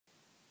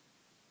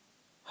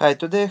Hi,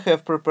 today I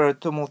have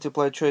prepared two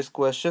multiple choice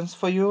questions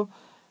for you,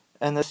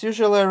 and as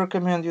usual I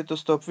recommend you to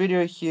stop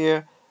video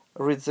here,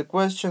 read the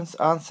questions,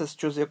 answers,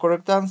 choose your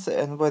correct answer,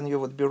 and when you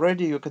would be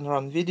ready you can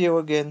run video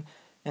again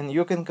and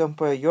you can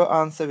compare your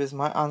answer with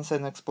my answer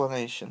and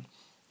explanation.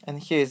 And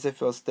here is the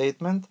first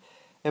statement.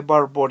 A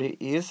bar body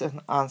is,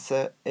 and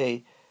answer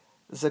A,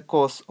 the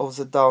cause of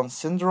the Down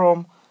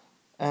syndrome,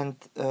 and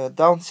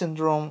Down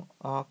syndrome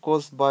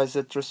caused by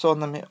the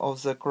trisomy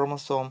of the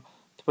chromosome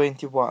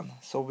 21.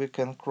 So we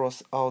can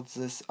cross out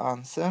this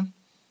answer.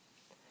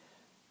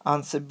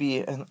 Answer B,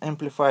 an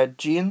amplified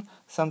gene.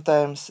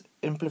 Sometimes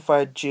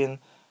amplified gene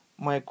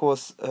may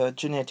cause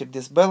genetic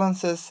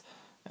disbalances,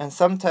 and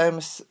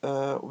sometimes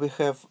we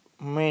have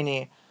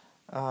many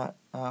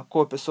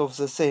copies of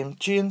the same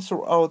gene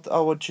throughout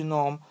our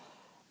genome,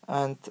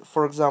 and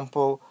for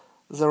example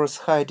there is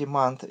high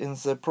demand in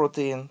the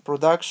protein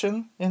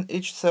production in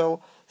each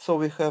cell, so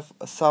we have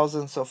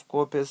thousands of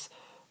copies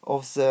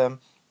of the,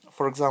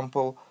 for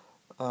example,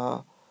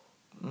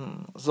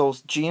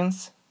 those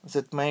genes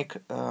that make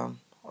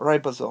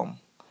ribosome,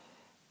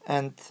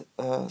 and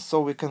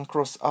so we can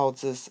cross out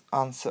this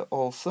answer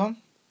also.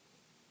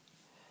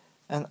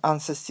 And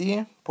answer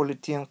C,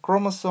 polytene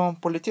chromosome.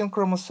 Polytene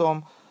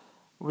chromosome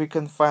we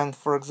can find,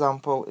 for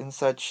example, in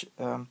such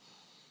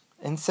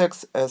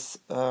insects as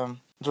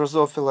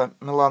Drosophila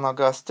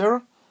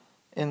melanogaster,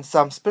 in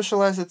some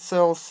specialized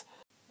cells,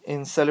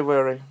 in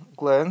salivary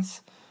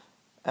glands,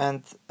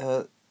 and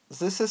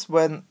this is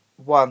when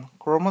one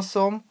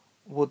chromosome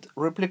would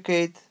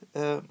replicate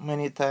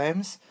many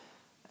times,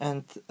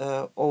 and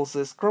all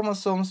these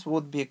chromosomes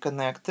would be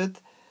connected,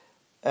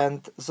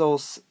 and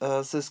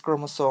this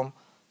chromosome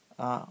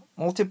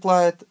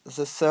multiplied,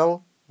 the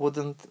cell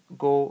wouldn't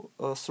go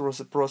through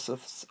the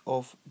process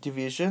of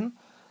division,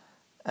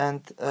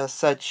 and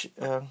such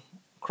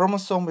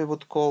chromosome we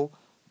would call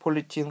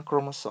polytene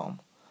chromosome.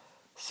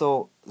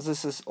 So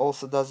this is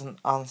also doesn't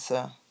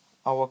answer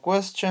our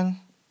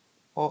question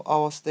or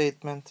our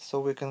statement, so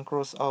we can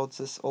cross out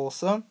this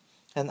also.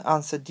 And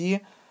answer D,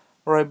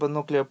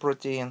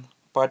 ribonucleoprotein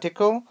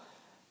particle,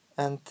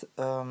 and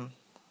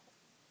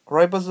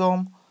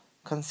ribosome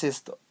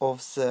consists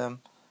of the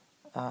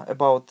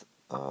about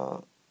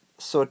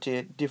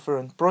 30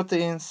 different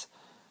proteins,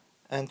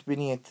 and we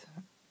need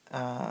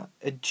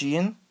a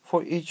gene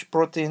for each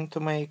protein to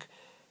make,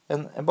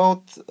 and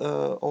about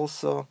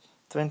also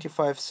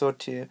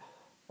 25-30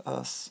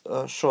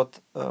 short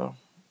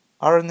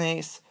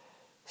RNAs.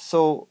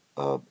 So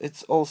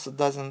it also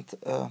doesn't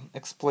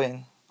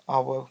explain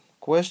our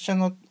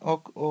question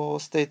or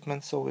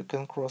statement, so we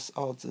can cross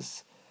out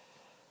this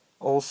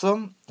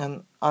also.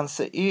 And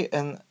answer E,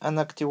 an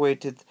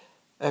inactivated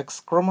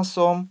X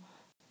chromosome,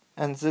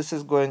 and this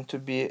is going to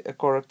be a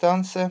correct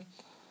answer.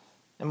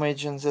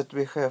 Imagine that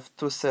we have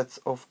two sets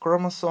of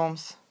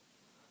chromosomes,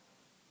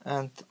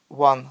 and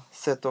one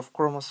set of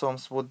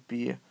chromosomes would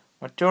be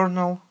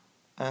maternal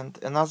and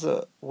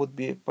another would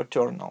be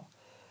paternal,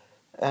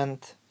 and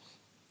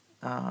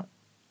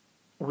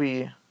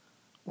we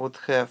would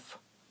have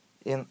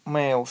in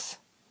males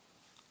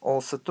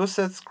also two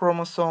sets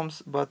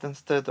chromosomes, but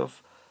instead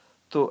of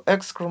two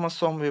X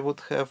chromosome we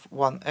would have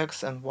one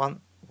X and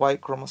one Y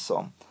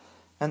chromosome.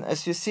 And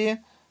as you see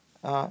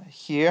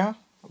here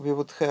we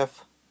would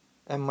have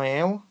a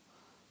male,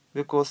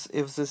 because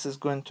if this is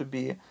going to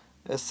be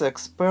a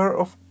sex pair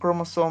of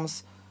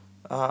chromosomes,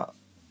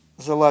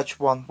 the large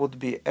one would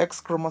be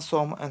X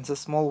chromosome and the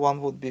small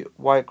one would be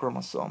Y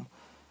chromosome.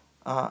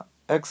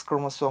 X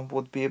chromosome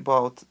would be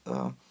about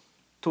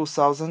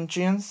 2000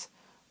 genes,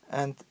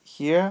 and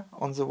here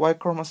on the Y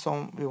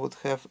chromosome we would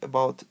have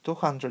about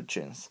 200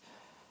 genes.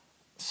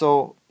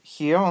 So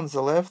here on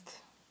the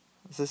left,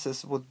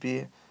 this would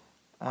be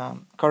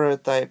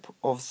karyotype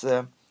of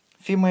the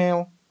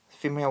female.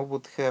 Female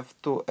would have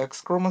two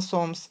X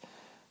chromosomes,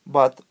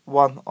 but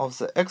one of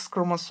the X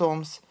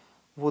chromosomes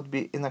would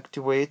be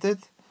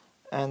inactivated,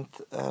 and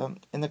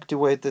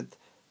inactivated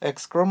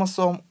X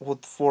chromosome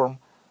would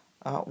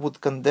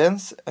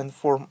condense and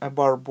form a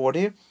bar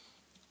body,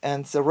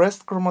 and the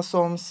rest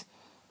chromosomes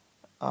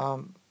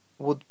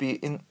would be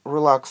in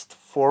relaxed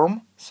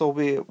form, so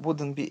we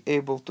wouldn't be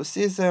able to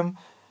see them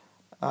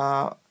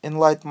in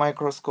light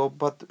microscope,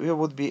 but we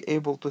would be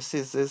able to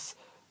see this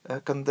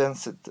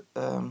condensed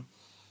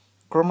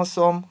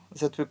chromosome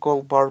that we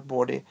call bar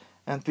body,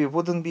 and we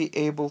wouldn't be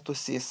able to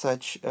see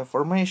such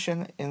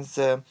formation in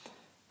the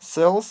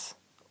cells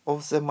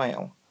of the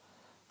male,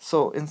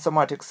 so in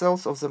somatic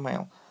cells of the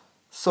male.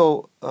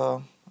 So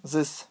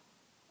this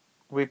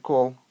we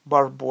call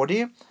bar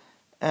body,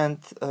 and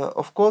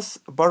of course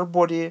bar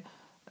body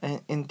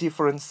in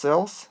different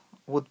cells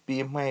would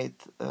be made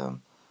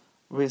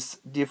with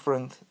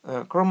different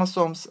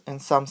chromosomes. In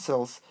some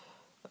cells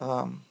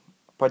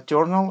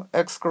paternal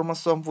X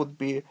chromosome would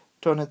be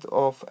turned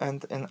off,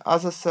 and in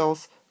other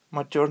cells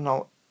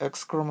maternal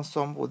X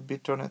chromosome would be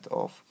turned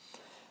off.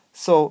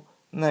 So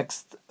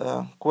next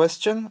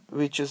question,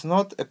 which is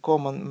not a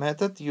common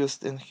method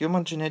used in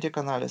human genetic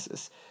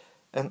analysis?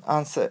 And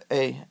answer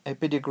A, a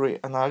pedigree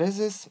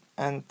analysis,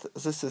 and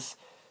this is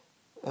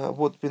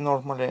what we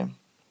normally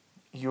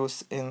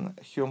use in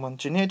human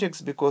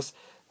genetics, because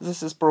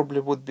this is probably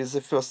would be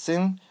the first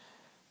thing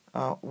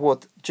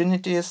what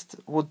geneticist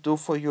would do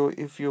for you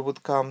if you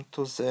would come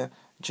to the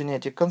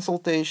genetic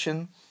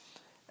consultation,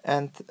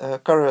 and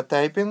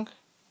karyotyping,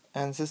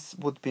 and this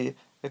would be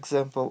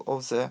example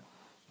of the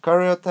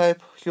karyotype,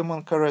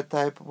 human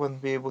karyotype, when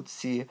we would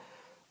see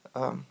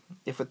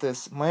if it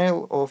is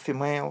male or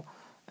female,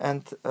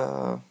 and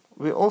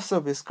we also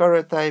with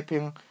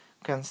karyotyping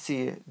can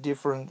see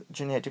different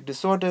genetic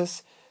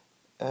disorders.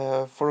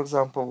 For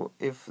example,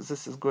 if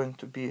this is going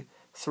to be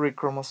 3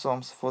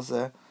 chromosomes for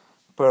the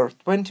pair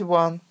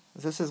 21,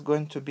 this is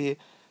going to be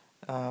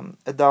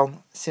a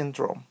Down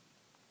syndrome.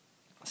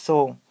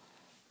 So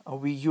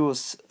we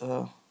use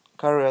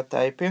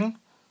karyotyping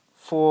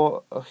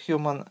for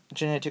human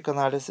genetic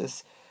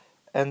analysis,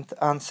 and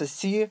answer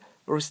C,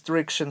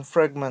 restriction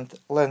fragment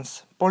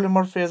length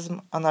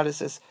polymorphism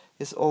analysis,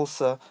 is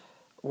also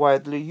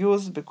widely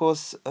used,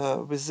 because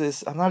with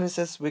this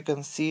analysis we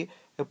can see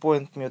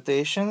point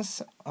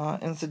mutations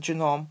in the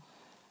genome,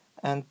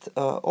 and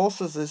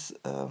also this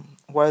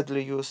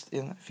widely used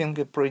in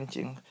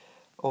fingerprinting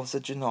of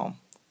the genome.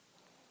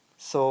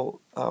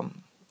 So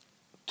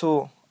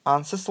two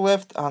answers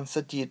left: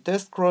 answer D,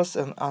 test cross,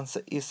 and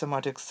answer E,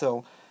 somatic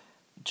cell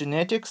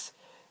genetics.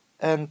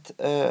 And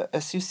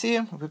as you see,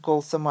 we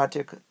call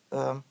somatic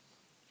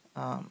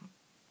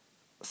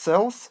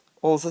cells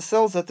all the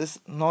cells that is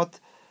not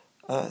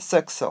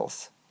sex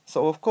cells.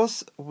 So of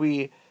course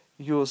we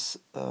use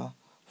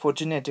for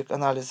genetic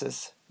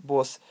analysis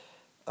both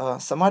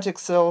somatic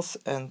cells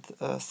and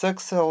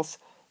sex cells,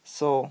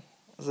 so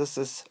this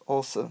is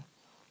also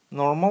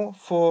normal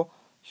for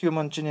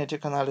human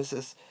genetic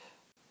analysis.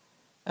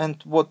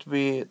 And what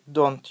we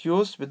don't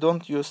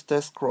use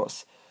test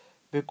cross,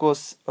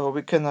 because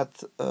we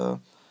cannot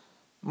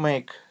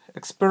make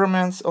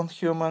experiments on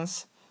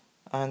humans,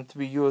 and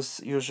we use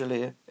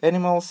usually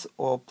animals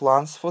or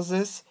plants for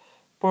this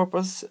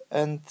purpose,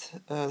 and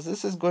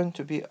this is going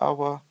to be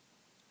our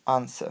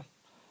answer.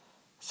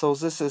 So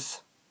this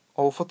is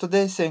all for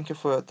today. Thank you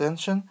for your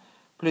attention.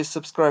 Please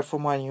subscribe for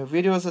my new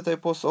videos that I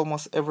post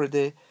almost every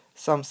day.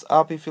 Thumbs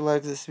up if you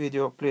like this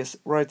video. Please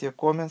write your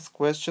comments,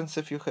 questions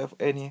if you have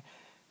any,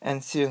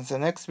 and see you in the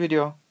next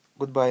video.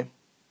 Goodbye.